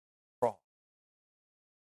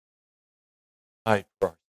I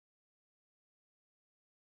trust.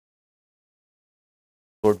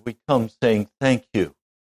 Lord, we come saying thank you.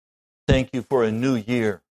 Thank you for a new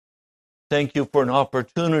year. Thank you for an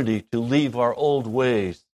opportunity to leave our old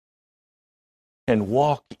ways and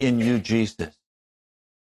walk in you, Jesus.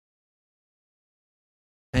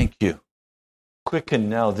 Thank you. Quicken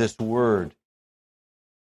now this word.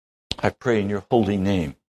 I pray in your holy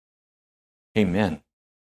name. Amen.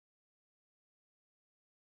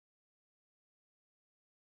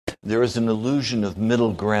 There is an illusion of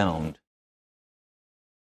middle ground.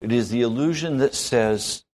 It is the illusion that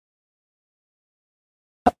says,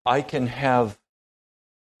 I can have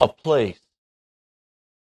a place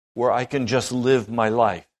where I can just live my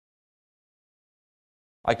life.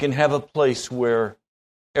 I can have a place where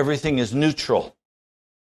everything is neutral,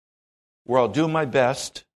 where I'll do my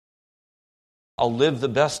best, I'll live the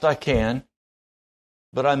best I can,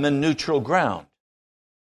 but I'm in neutral ground.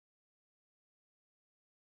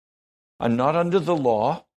 I'm not under the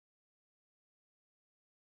law,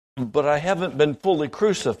 but I haven't been fully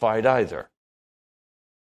crucified either.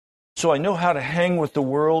 So I know how to hang with the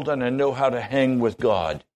world and I know how to hang with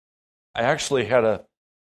God. I actually had a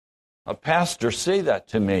pastor say that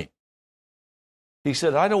to me. He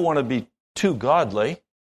said, I don't want to be too godly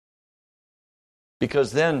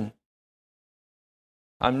because then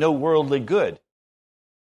I'm no worldly good.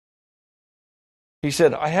 He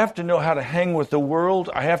said, I have to know how to hang with the world.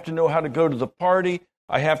 I have to know how to go to the party.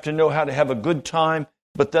 I have to know how to have a good time.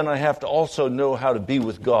 But then I have to also know how to be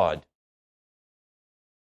with God.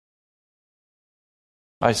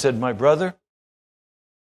 I said, my brother,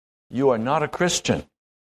 you are not a Christian.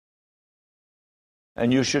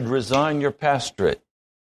 And you should resign your pastorate.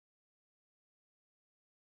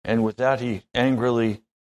 And with that, he angrily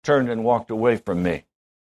turned and walked away from me.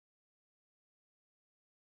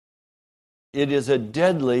 It is a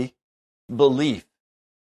deadly belief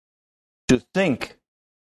to think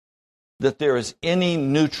that there is any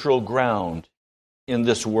neutral ground in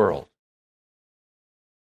this world.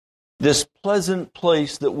 This pleasant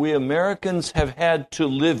place that we Americans have had to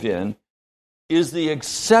live in is the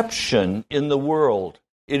exception in the world.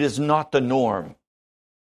 It is not the norm.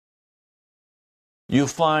 You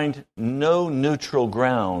find no neutral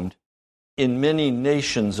ground in many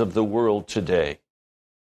nations of the world today.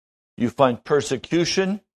 You find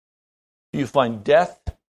persecution, you find death,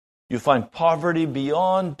 you find poverty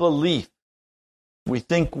beyond belief. We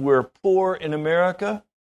think we're poor in America.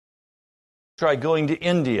 Try going to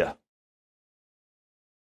India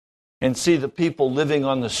and see the people living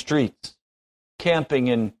on the streets, camping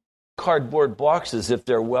in cardboard boxes if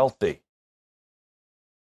they're wealthy.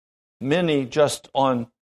 Many just on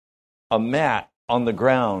a mat on the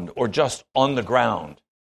ground or just on the ground.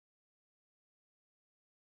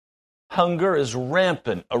 Hunger is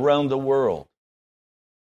rampant around the world.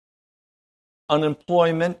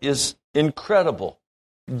 Unemployment is incredible.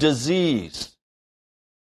 Disease.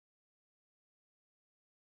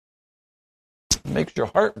 It makes your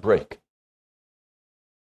heart break.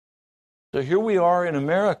 So here we are in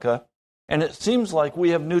America, and it seems like we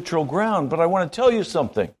have neutral ground, but I want to tell you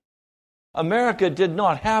something. America did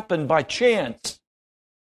not happen by chance.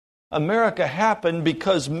 America happened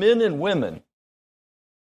because men and women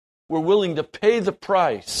were willing to pay the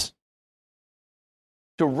price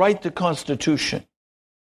to write the Constitution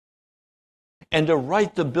and to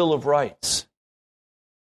write the Bill of Rights.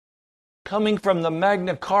 Coming from the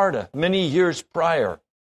Magna Carta many years prior.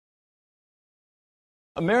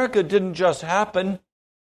 America didn't just happen.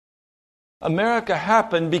 America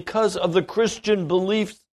happened because of the Christian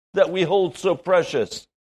beliefs that we hold so precious.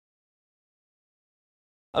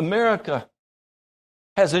 America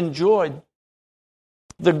has enjoyed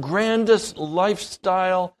the grandest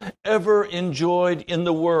lifestyle ever enjoyed in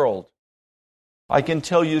the world. I can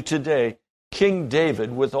tell you today, King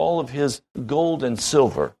David, with all of his gold and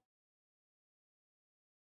silver,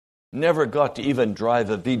 never got to even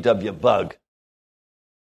drive a VW Bug,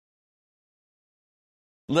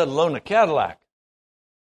 let alone a Cadillac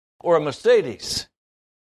or a Mercedes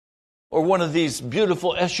or one of these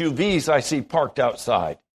beautiful SUVs I see parked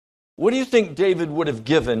outside. What do you think David would have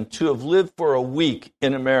given to have lived for a week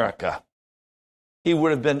in America? He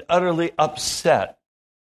would have been utterly upset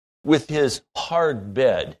with his hard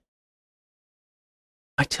bed.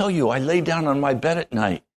 I tell you, I lay down on my bed at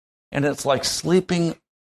night, and it's like sleeping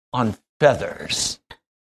on feathers.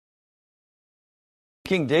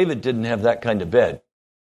 King David didn't have that kind of bed.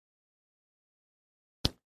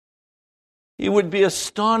 He would be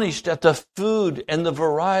astonished at the food and the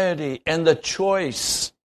variety and the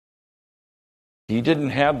choice. He didn't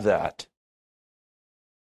have that.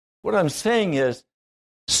 What I'm saying is,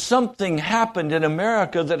 something happened in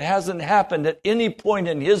America that hasn't happened at any point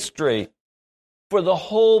in history for the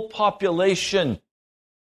whole population.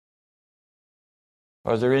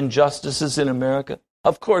 Are there injustices in America?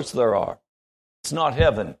 Of course there are. It's not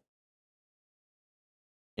heaven.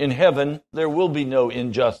 In heaven, there will be no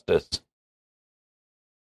injustice.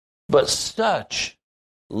 But such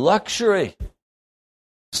luxury,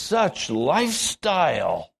 such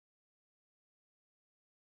lifestyle.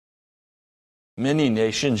 Many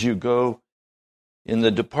nations, you go in the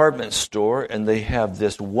department store and they have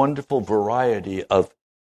this wonderful variety of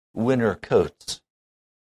winter coats.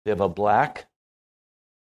 They have a black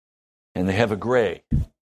and they have a gray.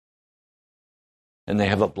 And they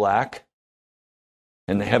have a black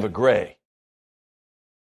and they have a gray.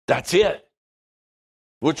 That's it.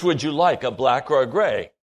 Which would you like, a black or a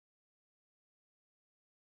gray?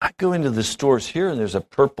 I go into the stores here and there's a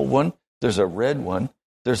purple one, there's a red one,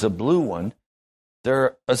 there's a blue one,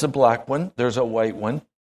 there is a black one, there's a white one.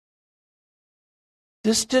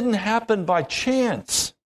 This didn't happen by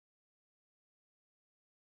chance.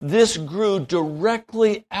 This grew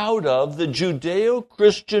directly out of the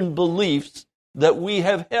Judeo-Christian beliefs that we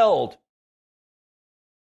have held.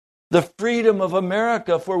 The freedom of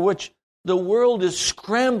America for which the world is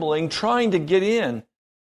scrambling, trying to get in.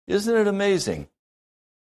 Isn't it amazing?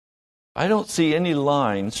 I don't see any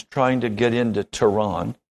lines trying to get into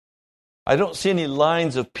Tehran. I don't see any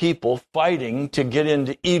lines of people fighting to get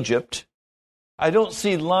into Egypt. I don't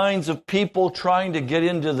see lines of people trying to get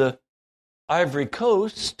into the Ivory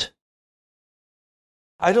Coast.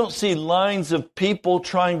 I don't see lines of people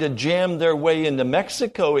trying to jam their way into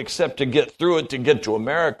Mexico except to get through it to get to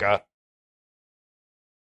America.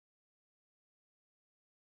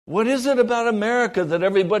 What is it about America that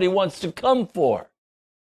everybody wants to come for?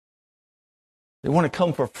 They want to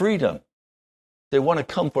come for freedom. They want to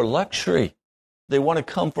come for luxury. They want to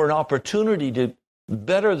come for an opportunity to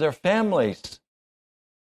better their families.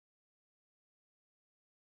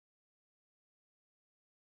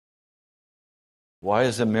 Why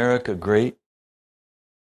is America great?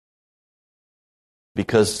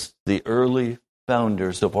 Because the early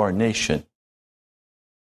founders of our nation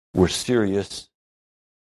were serious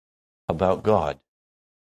about God.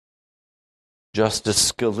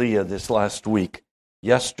 Justice Scalia this last week,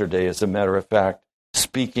 yesterday as a matter of fact,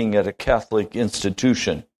 speaking at a Catholic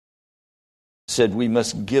institution, said we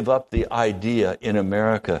must give up the idea in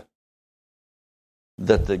America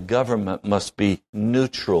that the government must be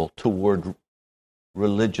neutral toward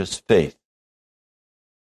religious faith.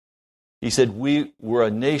 He said we were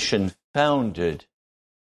a nation founded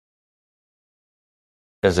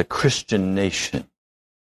as a Christian nation.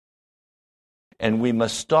 And we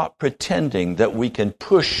must stop pretending that we can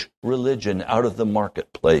push religion out of the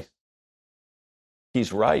marketplace.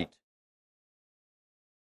 He's right.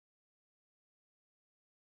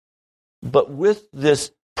 But with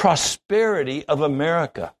this prosperity of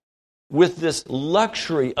America, with this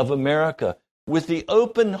luxury of America, with the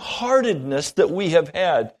open-heartedness that we have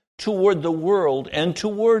had toward the world and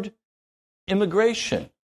toward immigration,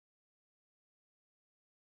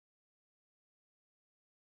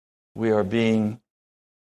 we are being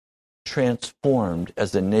transformed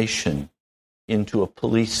as a nation into a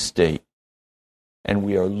police state, and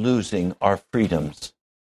we are losing our freedoms.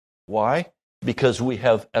 Why? Because we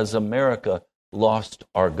have, as America, lost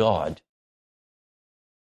our God.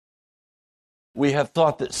 We have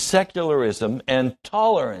thought that secularism and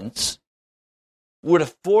tolerance would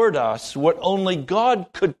afford us what only God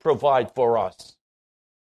could provide for us.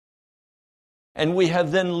 And we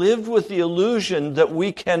have then lived with the illusion that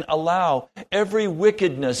we can allow every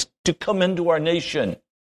wickedness to come into our nation.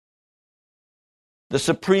 The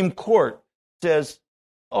Supreme Court says,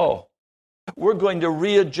 we're going to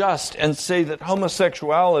readjust and say that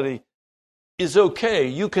homosexuality is okay.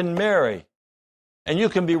 You can marry, and you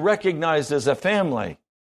can be recognized as a family.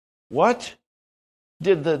 What?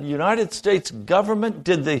 Did the United States government,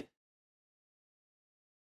 did the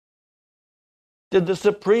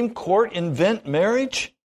Supreme Court invent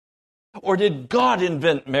marriage? Or did God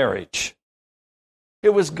invent marriage? It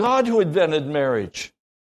was God who invented marriage.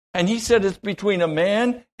 And he said it's between a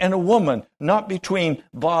man and a woman, not between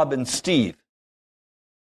Bob and Steve.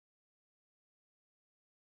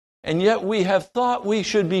 And yet we have thought we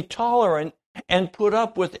should be tolerant and put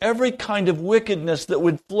up with every kind of wickedness that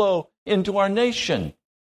would flow into our nation.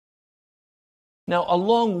 Now,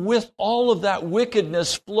 along with all of that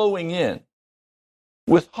wickedness flowing in,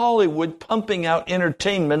 with Hollywood pumping out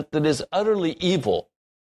entertainment that is utterly evil,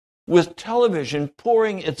 with television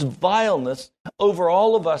pouring its vileness over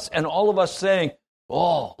all of us, and all of us saying,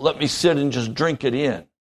 let me sit and just drink it in.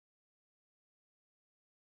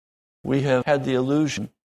 We have had the illusion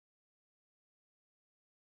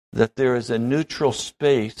that there is a neutral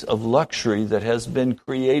space of luxury that has been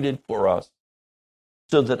created for us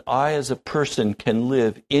so that I as a person can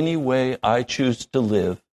live any way I choose to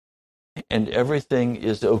live and everything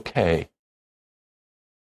is okay.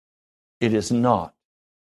 It is not.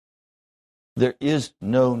 There is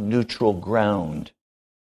no neutral ground.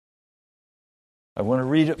 I want to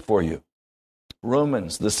read it for you.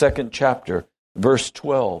 Romans, the 2nd chapter, verse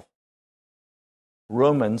 12.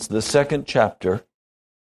 Romans, the 2nd chapter,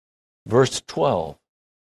 verse 12.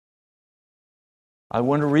 I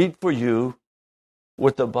want to read for you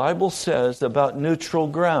what the Bible says about neutral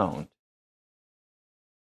ground.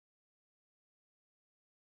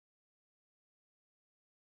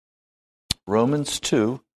 Romans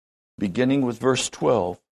 2, beginning with verse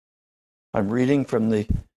 12. I'm reading from the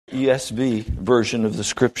ESV version of the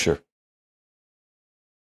Scripture.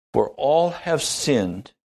 For all have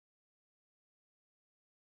sinned.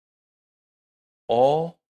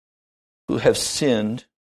 All who have sinned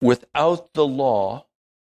without the law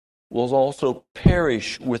will also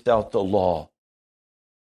perish without the law.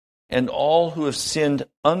 And all who have sinned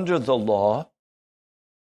under the law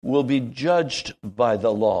will be judged by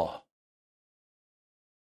the law.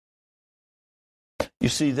 You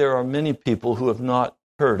see, there are many people who have not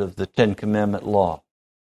heard of the Ten Commandment law,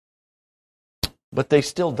 but they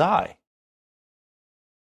still die.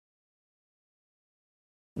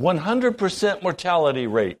 100% mortality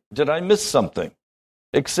rate. Did I miss something?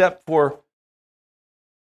 Except for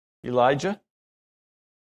Elijah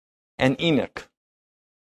and Enoch.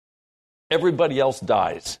 Everybody else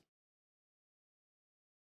dies.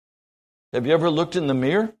 Have you ever looked in the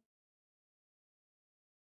mirror?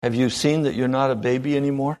 Have you seen that you're not a baby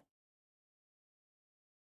anymore?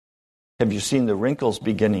 Have you seen the wrinkles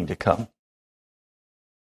beginning to come?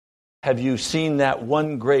 Have you seen that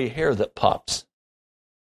one gray hair that pops?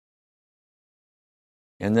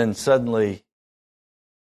 And then suddenly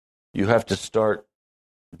you have to start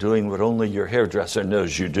doing what only your hairdresser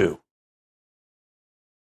knows you do.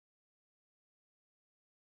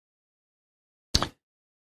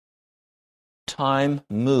 Time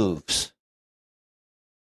moves.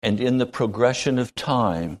 And in the progression of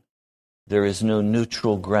time, there is no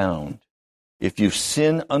neutral ground. If you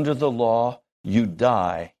sin under the law, you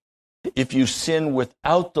die. If you sin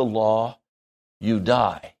without the law, you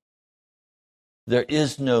die. There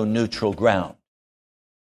is no neutral ground.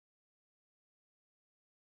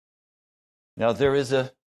 Now, there is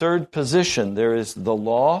a third position. There is the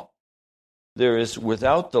law, there is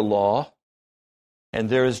without the law, and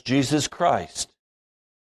there is Jesus Christ.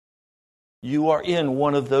 You are in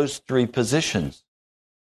one of those three positions.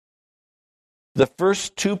 The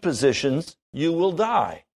first two positions, you will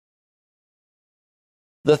die.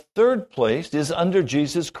 The third place is under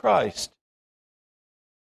Jesus Christ.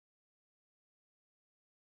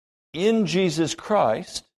 In Jesus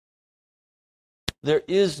Christ, there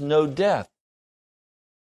is no death.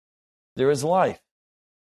 There is life.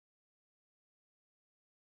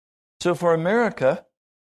 So for America,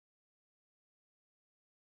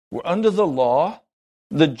 we're under the law.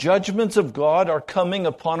 The judgments of God are coming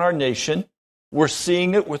upon our nation. We're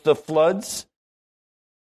seeing it with the floods,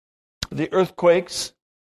 the earthquakes,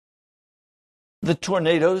 the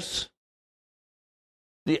tornadoes,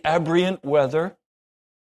 the aberrant weather.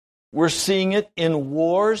 We're seeing it in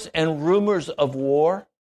wars and rumors of war.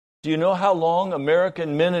 Do you know how long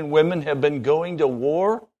American men and women have been going to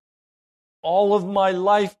war? All of my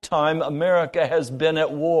lifetime, America has been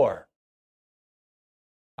at war.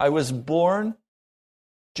 I was born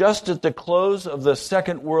just at the close of the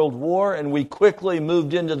Second World War, and we quickly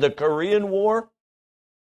moved into the Korean War,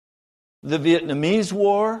 the Vietnamese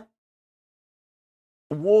War.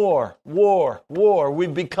 War, war, war.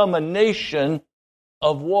 We've become a nation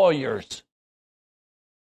of warriors.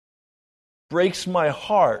 Breaks my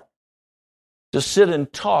heart to sit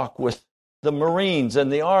and talk with the Marines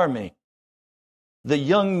and the Army, the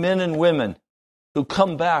young men and women who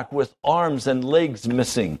come back with arms and legs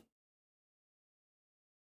missing.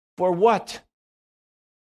 For what?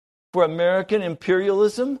 For American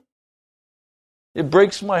imperialism? It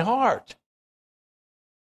breaks my heart.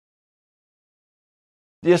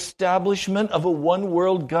 The establishment of a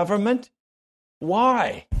one-world government?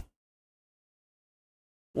 Why?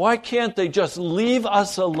 Why can't they just leave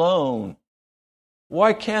us alone?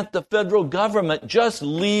 Why can't the federal government just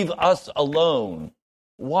leave us alone?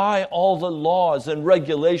 Why all the laws and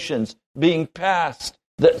regulations being passed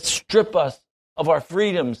that strip us of our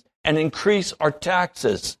freedoms and increase our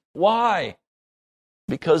taxes? Why?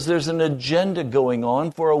 Because there's an agenda going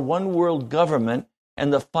on for a one-world government,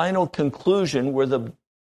 and the final conclusion where the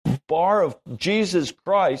bar of Jesus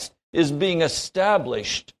Christ is being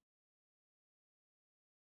established.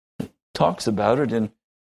 It talks about it in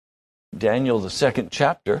Daniel, the 2nd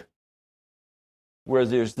chapter, where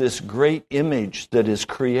there's this great image that is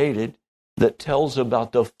created that tells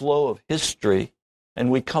about the flow of history, and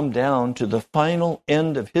we come down to the final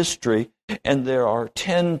end of history, and there are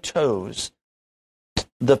 10 toes,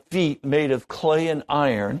 the feet made of clay and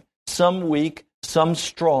iron, some weak, some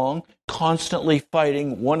strong, constantly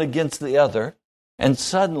fighting one against the other, and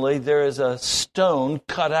suddenly there is a stone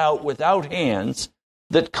cut out without hands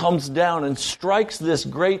that comes down and strikes this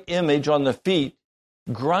great image on the feet,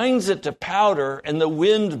 grinds it to powder, and the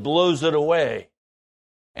wind blows it away.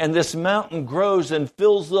 And this mountain grows and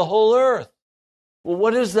fills the whole earth. Well,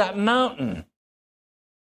 what is that mountain?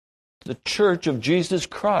 The church of Jesus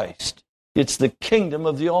Christ. It's the kingdom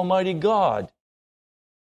of the Almighty God.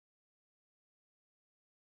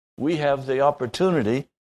 We have the opportunity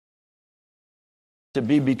to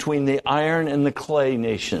be between the iron and the clay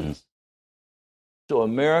nations. So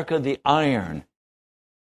America, the iron,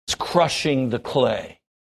 is crushing the clay.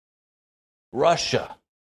 Russia,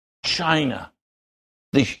 China,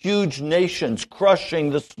 the huge nations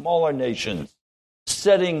crushing the smaller nations,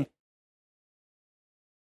 setting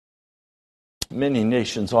many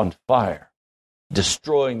nations on fire,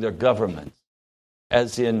 destroying their governments,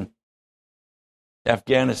 as in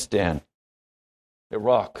Afghanistan,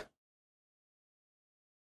 Iraq.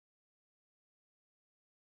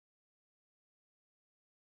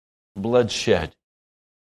 Bloodshed,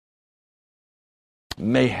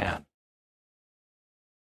 mayhem.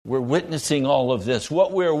 We're witnessing all of this.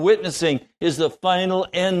 What we're witnessing is the final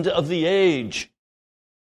end of the age,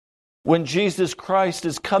 when Jesus Christ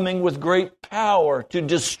is coming with great power to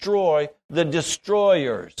destroy the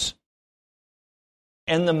destroyers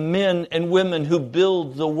and the men and women who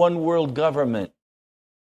build the one world government.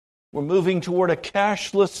 We're moving toward a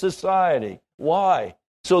cashless society. Why?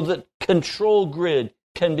 So that control grid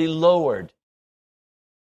can be lowered.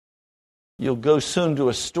 You'll go soon to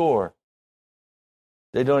a store.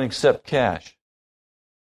 They don't accept cash.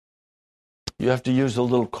 You have to use a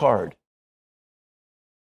little card.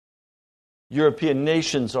 European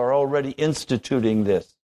nations are already instituting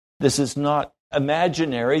this. This is not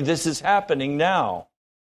imaginary. This is happening now.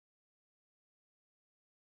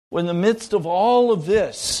 In the midst of all of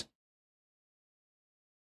this,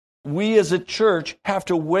 we as a church have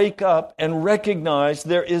to wake up and recognize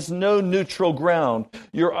there is no neutral ground.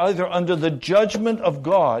 You're either under the judgment of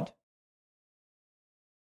God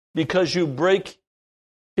because you break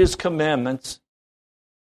His commandments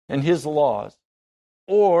and His laws,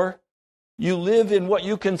 or you live in what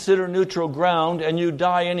you consider neutral ground and you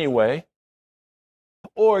die anyway,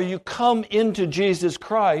 or you come into Jesus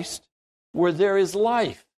Christ where there is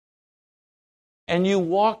life and you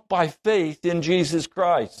walk by faith in Jesus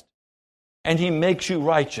Christ and He makes you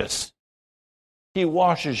righteous. He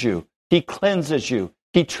washes you. He cleanses you.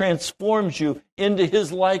 He transforms you into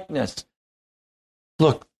His likeness.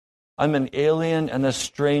 Look, I'm an alien and a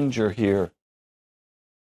stranger here.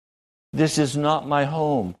 This is not my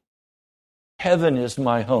home. Heaven is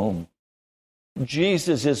my home.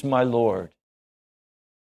 Jesus is my Lord.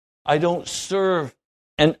 I don't serve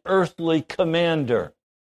an earthly commander.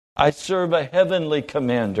 I serve a heavenly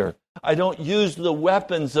commander. I don't use the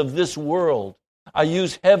weapons of this world. I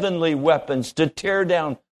use heavenly weapons to tear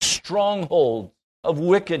down strongholds of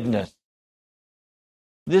wickedness.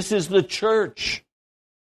 This is the church.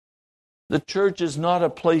 The church is not a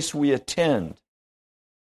place we attend.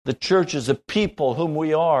 The church is a people whom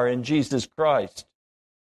we are in Jesus Christ.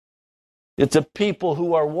 It's a people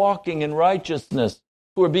who are walking in righteousness,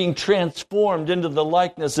 who are being transformed into the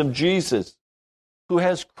likeness of Jesus, who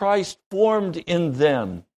has Christ formed in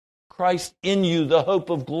them, Christ in you, the hope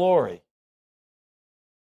of glory.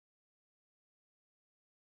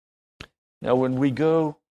 Now, when we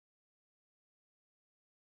go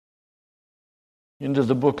into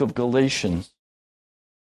the book of Galatians,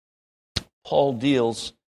 Paul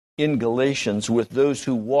deals in Galatians with those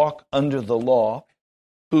who walk under the law,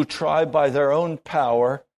 who try by their own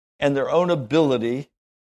power and their own ability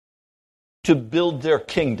to build their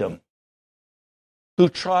kingdom, who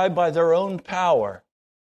try by their own power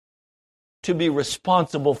to be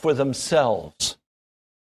responsible for themselves.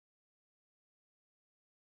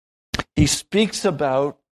 He speaks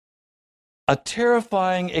about a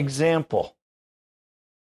terrifying example.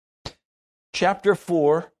 Chapter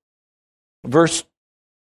 4, verse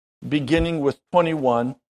beginning with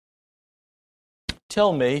 21.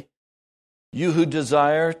 Tell me, you who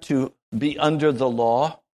desire to be under the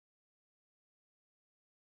law,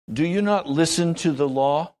 do you not listen to the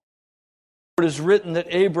law? It is written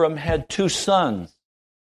that Abram had two sons,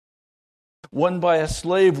 one by a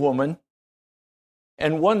slave woman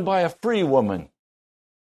and one by a free woman.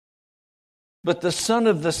 But the son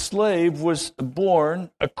of the slave was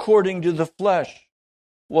born according to the flesh,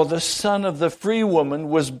 while the son of the free woman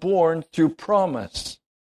was born through promise.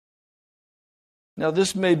 Now,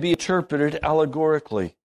 this may be interpreted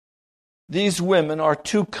allegorically. These women are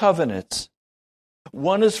two covenants.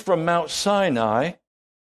 One is from Mount Sinai,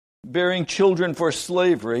 bearing children for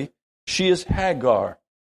slavery. She is Hagar.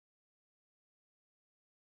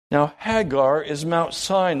 Now, Hagar is Mount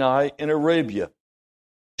Sinai in Arabia.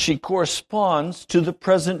 She corresponds to the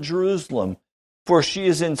present Jerusalem, for she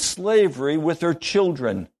is in slavery with her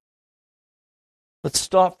children. Let's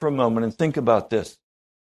stop for a moment and think about this.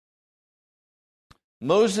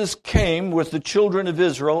 Moses came with the children of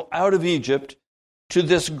Israel out of Egypt to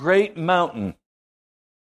this great mountain.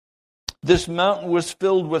 This mountain was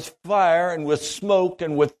filled with fire and with smoke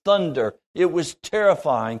and with thunder. It was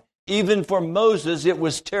terrifying. Even for Moses, it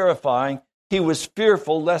was terrifying. He was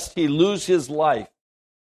fearful lest he lose his life.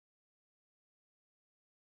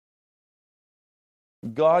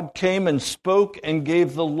 God came and spoke and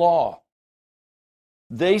gave the law.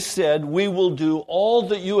 They said, "We will do all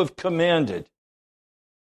that you have commanded."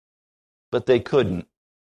 But they couldn't.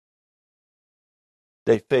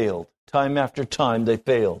 They failed. Time after time, they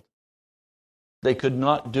failed. They could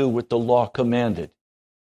not do what the law commanded.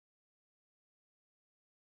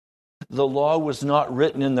 The law was not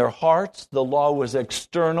written in their hearts. The law was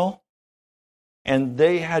external. And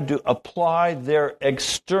they had to apply their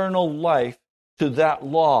external life to that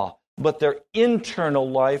law. But their internal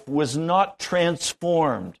life was not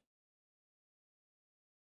transformed.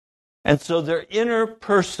 And so their inner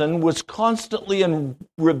person was constantly in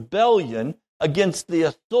rebellion against the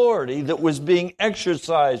authority that was being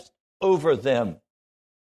exercised over them.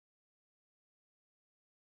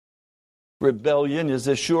 Rebellion is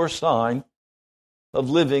a sure sign of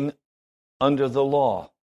living under the law.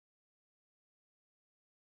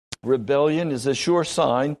 Rebellion is a sure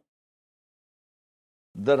sign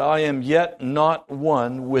that I am yet not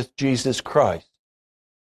one with Jesus Christ.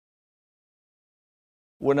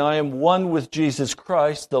 When I am one with Jesus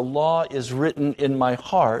Christ, the law is written in my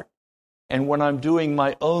heart, and when I'm doing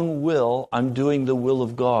my own will, I'm doing the will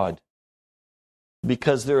of God.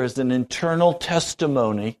 Because there is an internal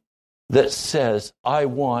testimony that says, I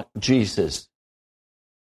want Jesus.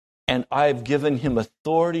 And I've given him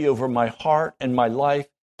authority over my heart and my life,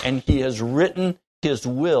 and he has written his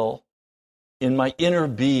will in my inner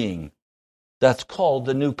being. That's called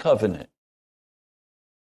the new covenant.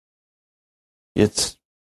 It's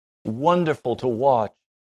wonderful to watch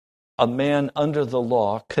a man under the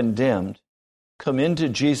law, condemned, come into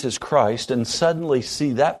Jesus Christ and suddenly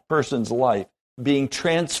see that person's life being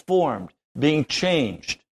transformed, being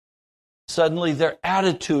changed. Suddenly their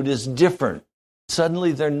attitude is different.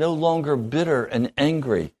 Suddenly they're no longer bitter and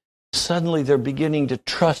angry. Suddenly they're beginning to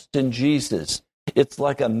trust in Jesus. It's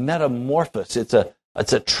like a metamorphosis.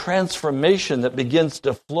 It's a transformation that begins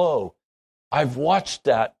to flow. I've watched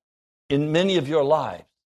that in many of your lives.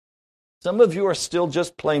 Some of you are still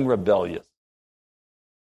just plain rebellious.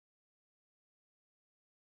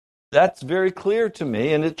 That's very clear to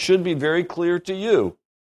me, and it should be very clear to you,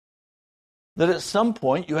 that at some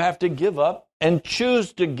point you have to give up and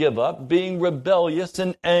choose to give up being rebellious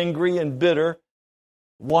and angry and bitter,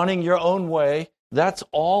 wanting your own way. That's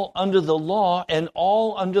all under the law, and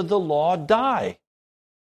all under the law die.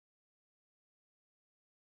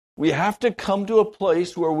 We have to come to a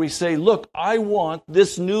place where we say, look, I want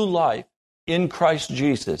this new life in Christ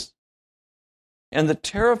Jesus. And the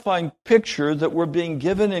terrifying picture that we're being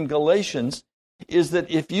given in Galatians is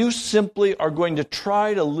that if you simply are going to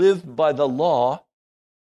try to live by the law,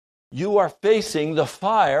 you are facing the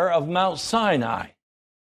fire of Mount Sinai.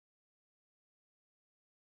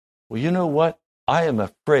 Well, you know what? I am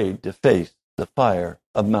afraid to face the fire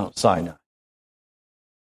of Mount Sinai.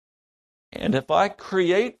 And if I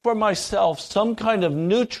create for myself some kind of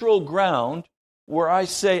neutral ground where I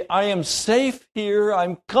say, I am safe here,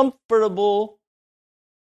 I'm comfortable,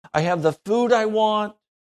 I have the food I want,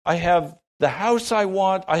 I have the house I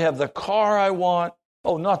want, I have the car I want.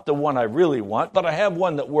 Oh, not the one I really want, but I have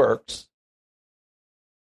one that works.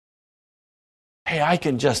 Hey, I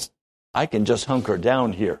can just hunker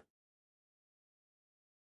down here.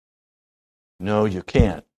 No, you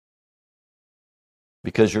can't.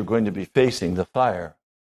 Because you're going to be facing the fire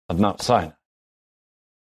of Mount Sinai.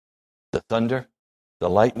 The thunder, the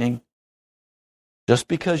lightning. Just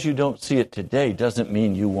because you don't see it today doesn't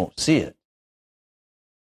mean you won't see it.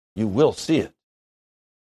 You will see it.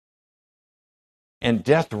 And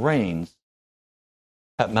death reigns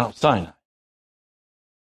at Mount Sinai.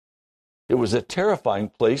 It was a terrifying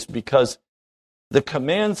place because the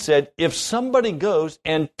command said, if somebody goes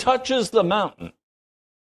and touches the mountain,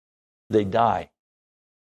 they die.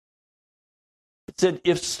 It said,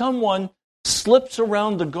 if someone slips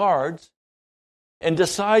around the guards and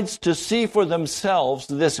decides to see for themselves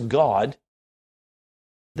this God,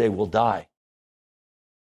 they will die.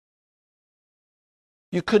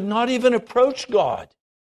 You could not even approach God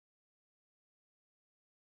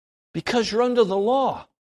because you're under the law.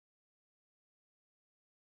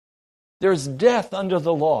 There's death under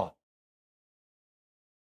the law.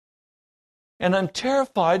 And I'm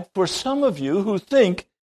terrified for some of you who think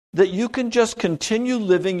that you can just continue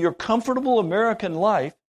living your comfortable American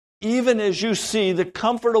life even as you see the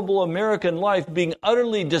comfortable American life being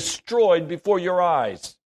utterly destroyed before your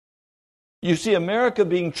eyes. You see America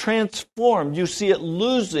being transformed. You see it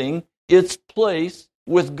losing its place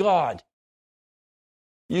with God.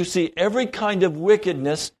 You see every kind of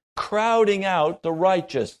wickedness crowding out the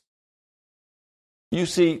righteous. You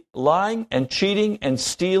see lying and cheating and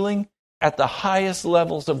stealing at the highest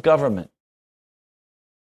levels of government.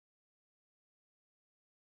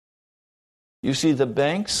 You see the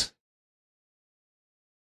banks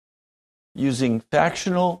using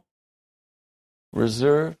fractional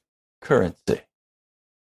reserve currency.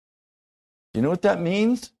 You know what that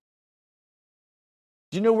means?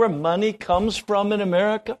 Do you know where money comes from in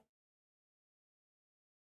America?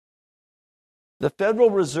 The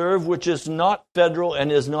Federal Reserve, which is not federal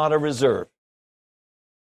and is not a reserve.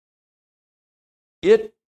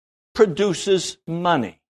 It produces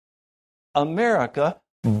money. America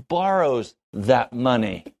borrows that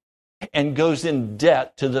money and goes in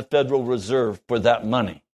debt to the Federal Reserve for that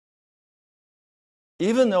money.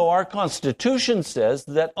 Even though our Constitution says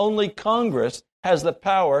that only Congress has the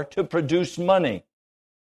power to produce money,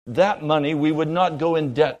 that money we would not go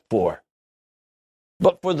in debt for.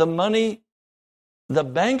 But for the money the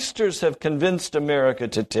banksters have convinced America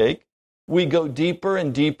to take, we go deeper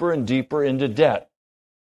and deeper and deeper into debt.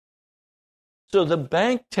 So the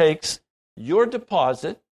bank takes your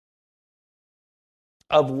deposit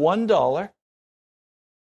of $1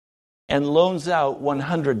 and loans out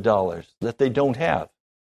 $100 that they don't have.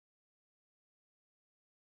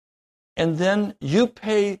 And then you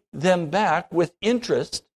pay them back with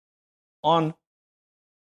interest on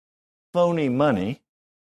phony money.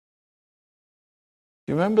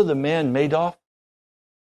 You remember the man Madoff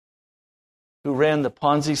who ran the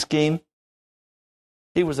Ponzi scheme?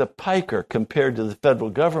 He was a piker compared to the federal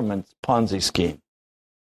government's Ponzi scheme.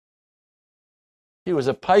 He was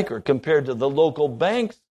a piker compared to the local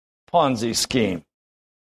bank's Ponzi scheme.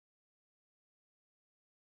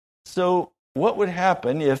 So what would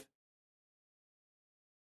happen if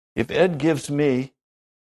Ed gives me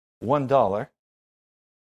 $1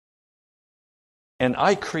 and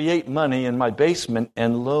I create money in my basement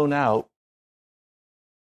and loan out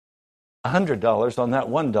 $100 on that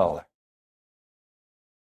 $1?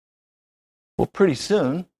 Well, pretty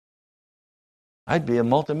soon, I'd be a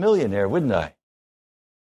multimillionaire, wouldn't I?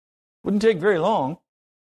 Wouldn't take very long.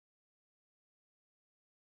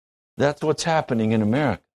 That's what's happening in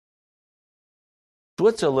America.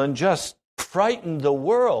 Switzerland just frightened the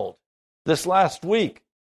world this last week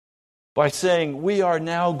by saying we are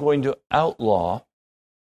now going to outlaw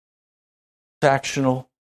fractional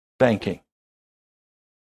banking.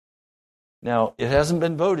 Now, it hasn't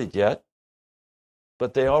been voted yet,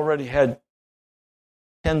 but they already had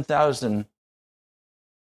 10,000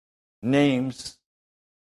 names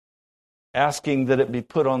asking that it be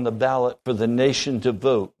put on the ballot for the nation to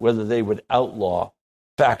vote whether they would outlaw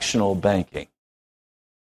fractional banking.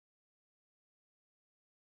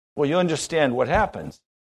 Well, you understand what happens.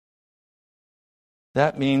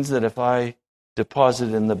 That means that if I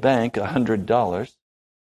deposit in the bank $100,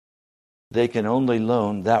 they can only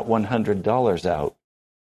loan that $100 out.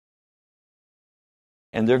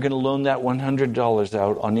 And they're going to loan that $100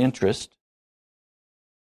 out on interest.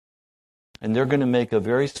 And they're going to make a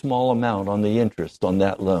very small amount on the interest on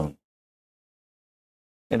that loan.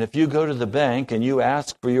 And if you go to the bank and you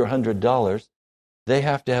ask for your $100, they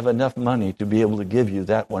have to have enough money to be able to give you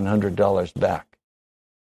that $100 back.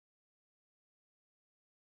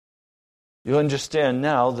 You understand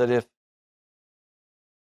now that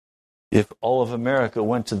if all of America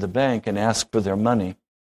went to the bank and asked for their money,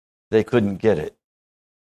 they couldn't get it.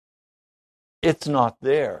 It's not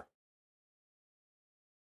there.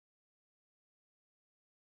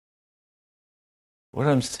 What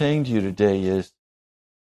I'm saying to you today is,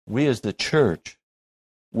 we as the church,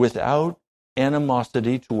 without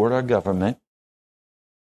animosity toward our government,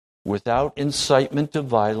 without incitement to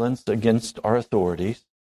violence against our authorities,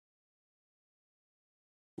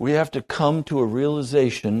 We have to come to a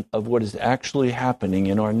realization of what is actually happening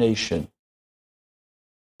in our nation.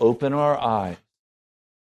 Open our eyes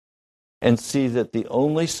and see that the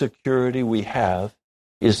only security we have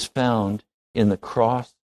is found in the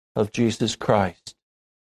cross of Jesus Christ.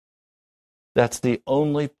 That's the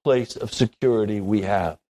only place of security we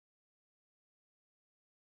have.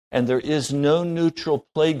 And there is no neutral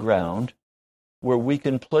playground where we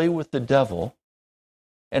can play with the devil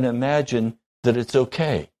and imagine that it's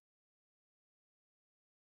okay.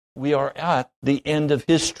 We are at the end of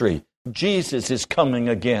history. Jesus is coming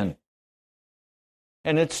again.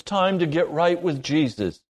 And it's time to get right with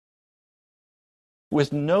Jesus,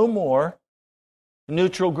 with no more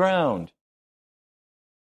neutral ground,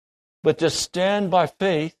 but to stand by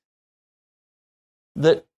faith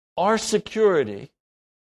that our security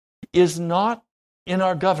is not in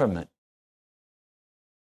our government.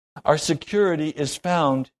 Our security is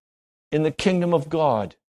found in the kingdom of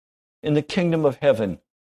God, in the kingdom of heaven.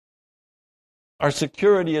 Our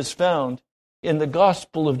security is found in the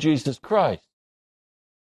gospel of Jesus Christ.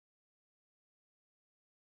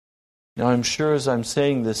 Now, I'm sure as I'm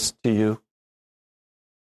saying this to you,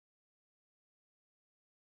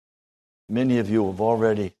 many of you have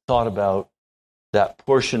already thought about that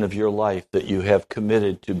portion of your life that you have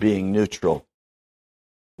committed to being neutral,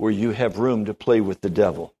 where you have room to play with the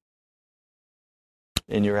devil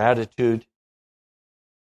in your attitude,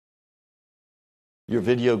 your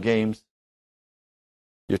video games,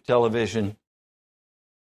 your television,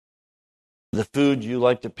 the food you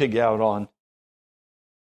like to pig out on.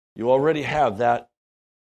 You already have that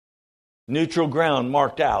neutral ground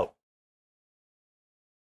marked out.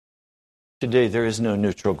 Today, there is no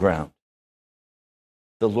neutral ground.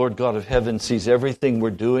 The Lord God of heaven sees everything we're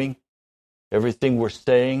doing, everything we're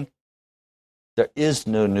saying. There is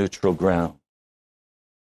no neutral ground.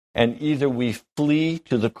 And either we flee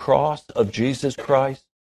to the cross of Jesus Christ,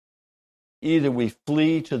 either we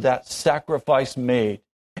flee to that sacrifice made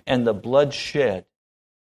and the blood shed,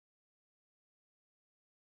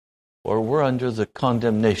 or we're under the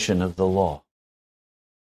condemnation of the law.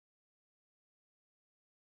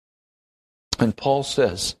 And Paul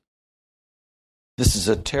says, this is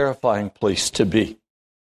a terrifying place to be.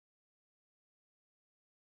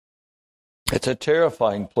 It's a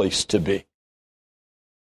terrifying place to be.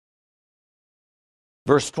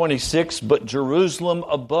 Verse 26, but Jerusalem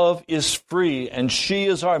above is free, and she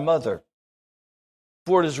is our mother.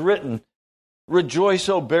 For it is written, rejoice,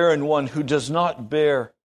 O barren one who does not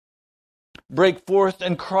bear. Break forth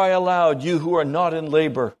and cry aloud, you who are not in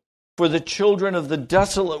labor, for the children of the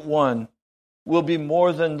desolate one will be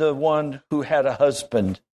more than the one who had a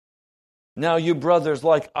husband. Now you brothers,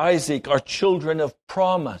 like Isaac, are children of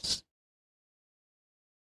promise.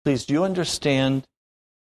 Please, do you understand?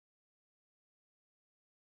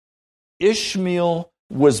 Ishmael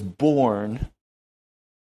was born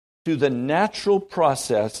through the natural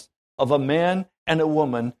process of a man and a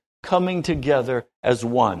woman coming together as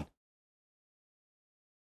one.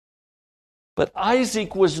 But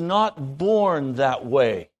Isaac was not born that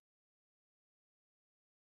way.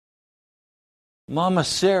 Mama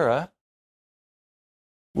Sarah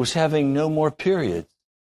was having no more periods.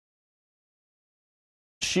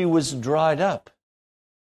 She was dried up.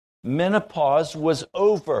 Menopause was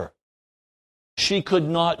over. She could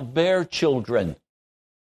not bear children.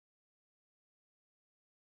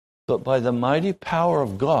 But by the mighty power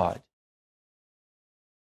of God,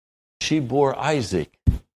 she bore Isaac.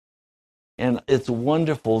 And it's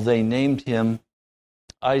wonderful, they named him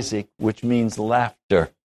Isaac, which means laughter.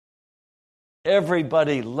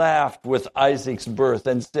 Everybody laughed with Isaac's birth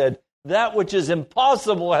and said, that which is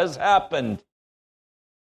impossible has happened.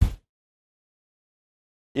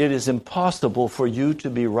 It is impossible for you to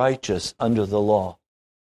be righteous under the law.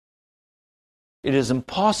 It is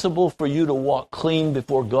impossible for you to walk clean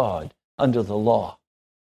before God under the law.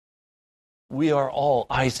 We are all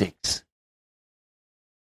Isaacs.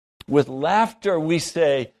 With laughter we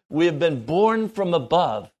say, we have been born from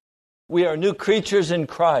above. We are new creatures in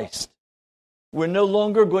Christ. We're no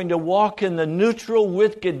longer going to walk in the neutral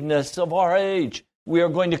wickedness of our age. We are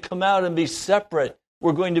going to come out and be separate.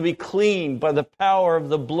 We're going to be clean by the power of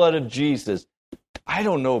the blood of Jesus. I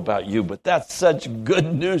don't know about you, but that's such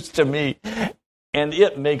good news to me, and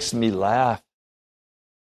it makes me laugh.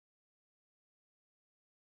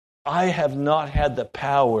 I have not had the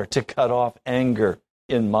power to cut off anger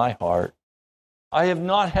in my heart. I have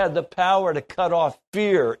not had the power to cut off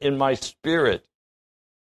fear in my spirit.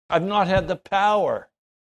 I've not had the power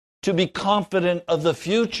to be confident of the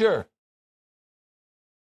future.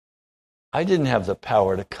 I didn't have the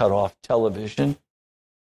power to cut off television.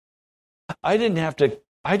 I didn't have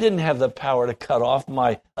I didn't have the power to cut off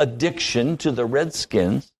my addiction to the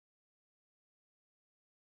Redskins.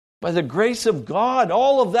 By the grace of God,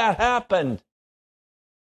 all of that happened.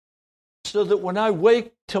 So that when I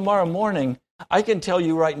wake tomorrow morning, I can tell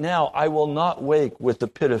you right now, I will not wake with the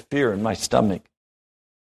pit of fear in my stomach.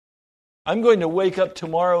 I'm going to wake up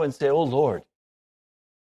tomorrow and say, oh Lord,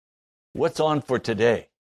 what's on for today?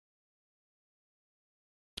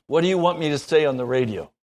 What do you want me to say on the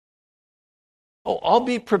radio? Oh, I'll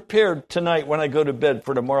be prepared tonight when I go to bed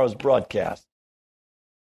for tomorrow's broadcast.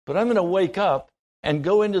 But I'm going to wake up and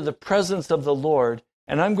go into the presence of the Lord,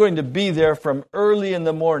 and I'm going to be there from early in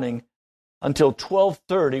the morning until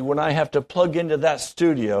 12:30 when I have to plug into that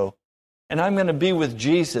studio, and I'm going to be with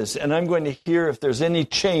Jesus, and I'm going to hear if there's any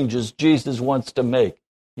changes Jesus wants to make.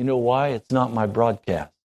 You know why? It's not my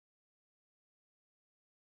broadcast.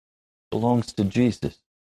 It belongs to Jesus.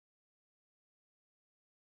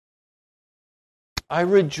 I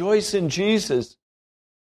rejoice in Jesus,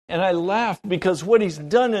 and I laugh because what he's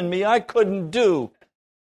done in me I couldn't do.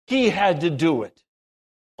 He had to do it.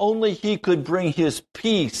 Only he could bring his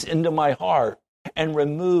peace into my heart and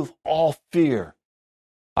remove all fear.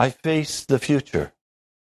 I face the future.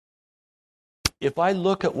 If I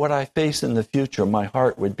look at what I face in the future, my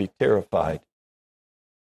heart would be terrified.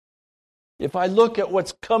 If I look at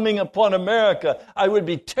what's coming upon America, I would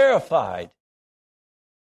be terrified.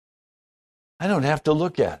 I don't have to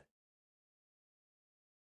look at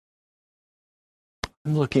it.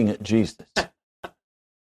 I'm looking at Jesus.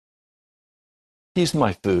 He's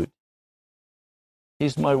my food.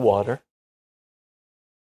 He's my water.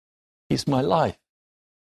 He's my life.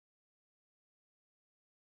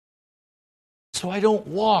 So I don't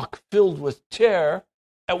walk filled with terror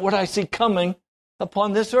at what I see coming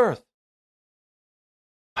upon this earth.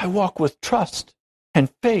 I walk with trust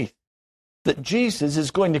and faith that Jesus is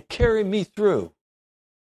going to carry me through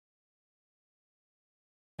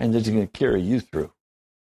and that he's going to carry you through.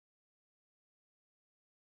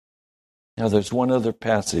 Now, there's one other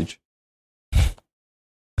passage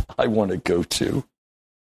I want to go to.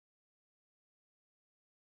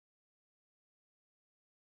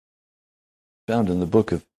 Found in the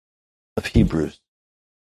book of Hebrews.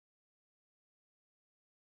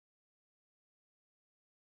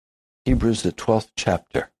 Hebrews, the 12th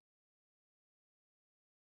chapter.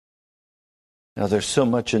 Now, there's so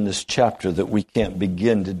much in this chapter that we can't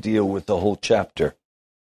begin to deal with the whole chapter.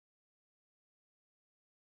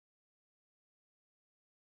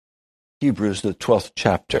 Hebrews, the 12th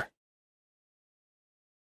chapter.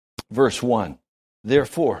 Verse 1.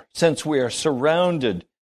 Therefore, since we are surrounded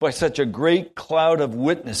by such a great cloud of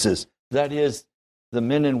witnesses, that is, the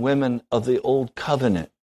men and women of the old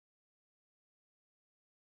covenant,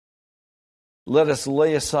 let us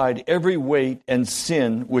lay aside every weight and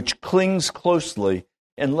sin which clings closely,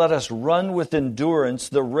 and let us run with endurance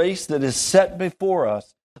the race that is set before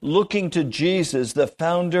us, looking to Jesus, the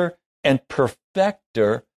founder and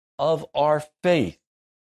perfecter of our faith.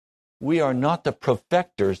 We are not the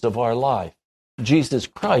perfecters of our life. Jesus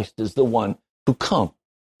Christ is the one who comes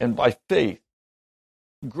and by faith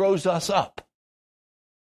grows us up,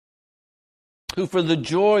 who for the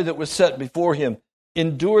joy that was set before him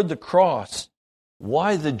endured the cross.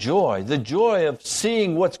 Why the joy? The joy of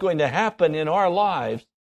seeing what's going to happen in our lives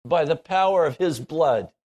by the power of his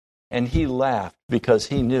blood. And he laughed because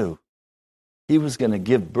he knew he was going to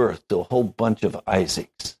give birth to a whole bunch of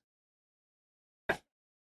Isaacs.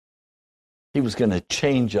 He was going to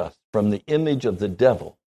change us from the image of the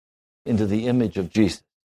devil into the image of Jesus.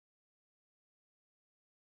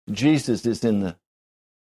 Jesus is in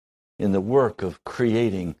the work of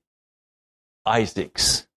creating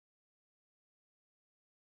Isaacs.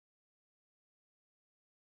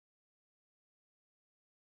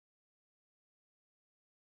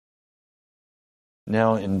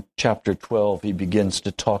 Now in chapter 12, he begins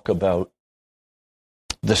to talk about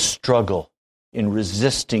the struggle in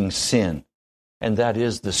resisting sin. And that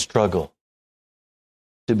is the struggle.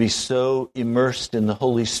 To be so immersed in the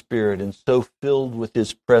Holy Spirit and so filled with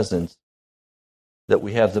his presence that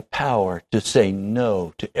we have the power to say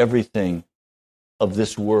no to everything of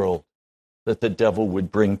this world that the devil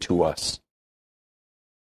would bring to us.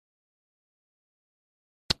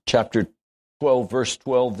 Chapter 12, verse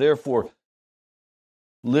 12, therefore,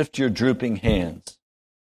 lift your drooping hands,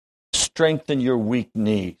 strengthen your weak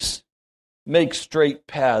knees, make straight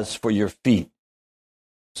paths for your feet,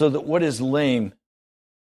 so that what is lame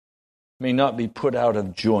may not be put out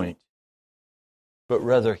of joint, but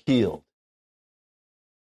rather healed.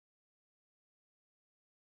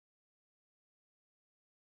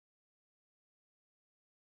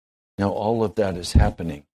 Now all of that is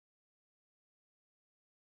happening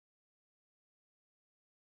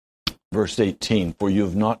Verse 18, for you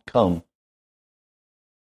have not come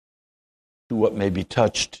to what may be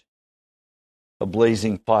touched, a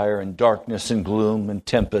blazing fire and darkness and gloom and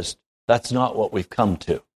tempest. That's not what we've come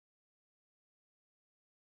to.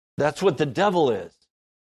 That's what the devil is.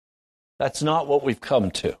 That's not what we've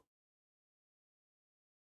come to.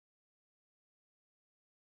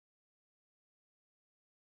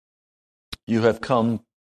 You have come,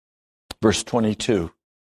 verse 22,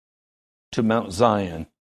 to Mount Zion,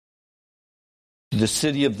 to the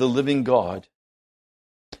city of the living God,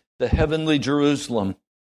 the heavenly Jerusalem,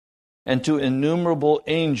 and to innumerable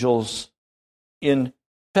angels in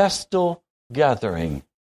festal gathering.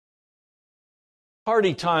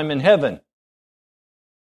 Party time in heaven.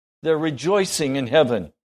 They're rejoicing in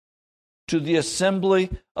heaven. To the assembly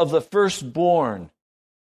of the firstborn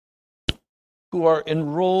who are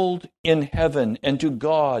enrolled in heaven, and to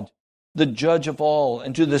God, the judge of all,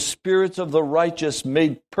 and to the spirits of the righteous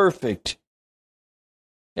made perfect,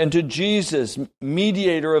 and to Jesus,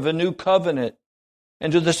 mediator of a new covenant,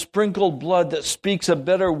 and to the sprinkled blood that speaks a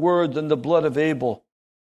better word than the blood of Abel.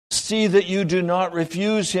 See that you do not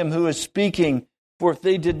refuse him who is speaking, for if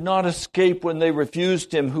they did not escape when they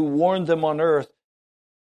refused him who warned them on earth,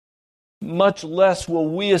 much less will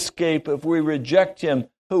we escape if we reject him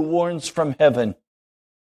who warns from heaven.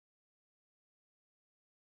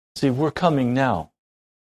 See, we're coming now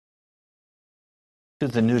to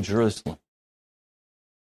the New Jerusalem,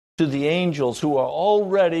 to the angels who are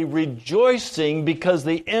already rejoicing because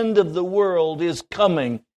the end of the world is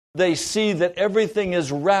coming. They see that everything is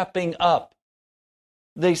wrapping up.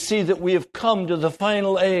 They see that we have come to the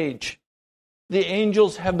final age. The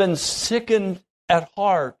angels have been sickened at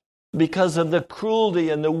heart because of the cruelty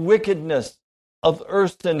and the wickedness of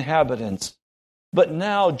earth's inhabitants. But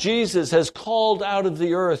now Jesus has called out of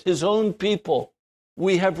the earth his own people.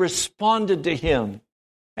 We have responded to him,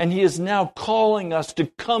 and he is now calling us to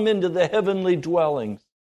come into the heavenly dwellings.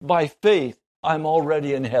 By faith, I'm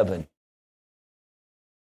already in heaven.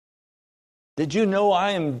 Did you know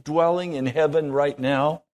I am dwelling in heaven right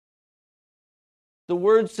now? The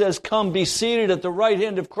word says, come be seated at the right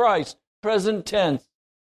hand of Christ, present tense.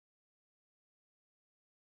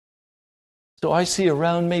 So I see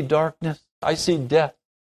around me darkness. I see death.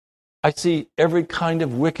 I see every kind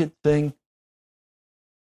of wicked thing.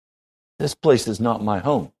 This place is not my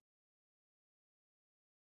home.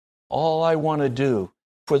 All I want to do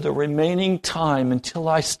for the remaining time until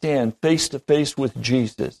I stand face to face with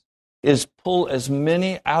Jesus is pull as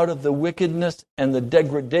many out of the wickedness and the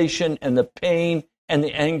degradation and the pain and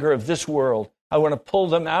the anger of this world. I want to pull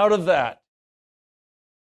them out of that.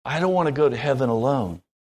 I don't want to go to heaven alone.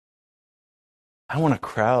 I want a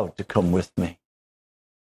crowd to come with me.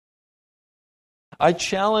 I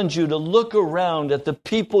challenge you to look around at the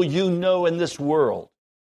people you know in this world.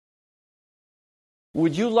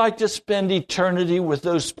 Would you like to spend eternity with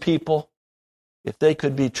those people if they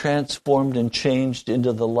could be transformed and changed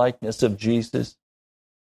into the likeness of Jesus?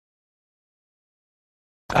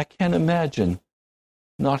 I can't imagine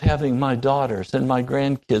not having my daughters and my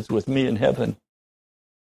grandkids with me in heaven.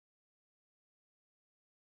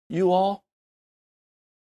 You all?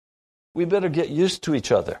 We better get used to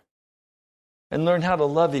each other and learn how to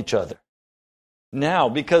love each other now,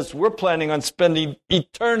 because we're planning on spending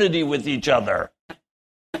eternity with each other.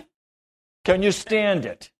 Can you stand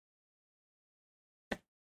it?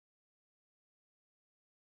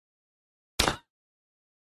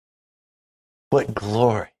 What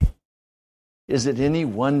glory. Is it any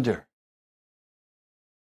wonder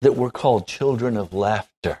that we're called children of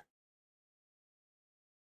laughter?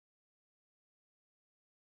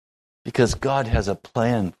 Because God has a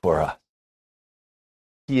plan for us.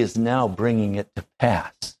 He is now bringing it to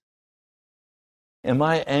pass. Am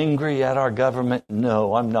I angry at our government?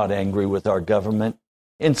 No, I'm not angry with our government.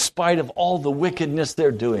 In spite of all the wickedness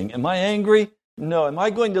they're doing. Am I angry? No. Am I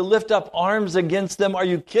going to lift up arms against them? Are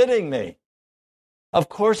you kidding me? Of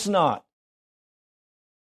course not.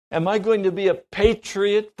 Am I going to be a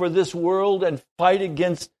patriot for this world and fight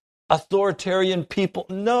against authoritarian people?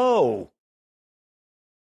 No.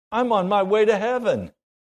 I'm on my way to heaven.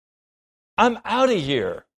 I'm out of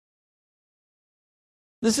here.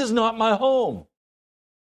 This is not my home.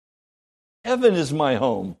 Heaven is my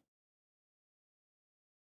home.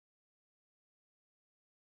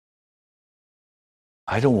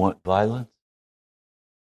 I don't want violence.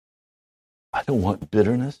 I don't want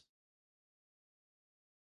bitterness.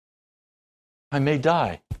 I may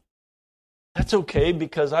die. That's okay,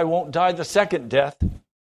 because I won't die the second death.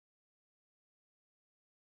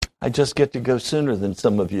 I just get to go sooner than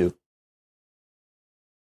some of you.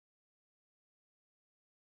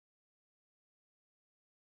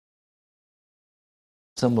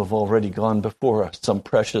 Some have already gone before us, some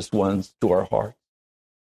precious ones to our heart.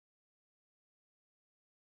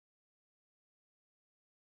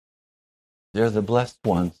 They're the blessed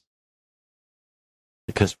ones,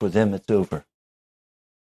 because for them it's over.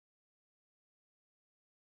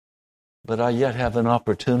 But I yet have an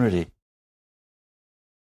opportunity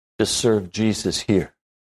to serve Jesus here.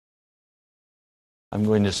 I'm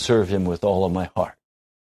going to serve him with all of my heart.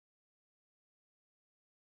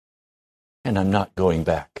 And I'm not going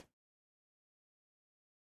back.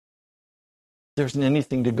 There isn't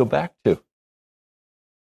anything to go back to.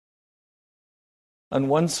 On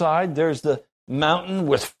one side, there's the mountain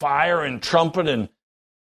with fire and trumpet and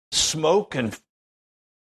smoke and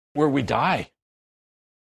where we die.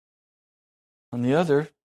 On the other,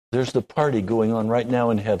 there's the party going on right now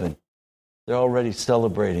in heaven. They're already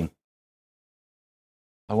celebrating.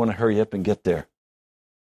 I want to hurry up and get there.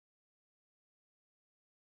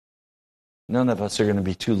 None of us are going to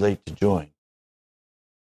be too late to join.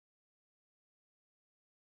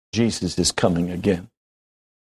 Jesus is coming again.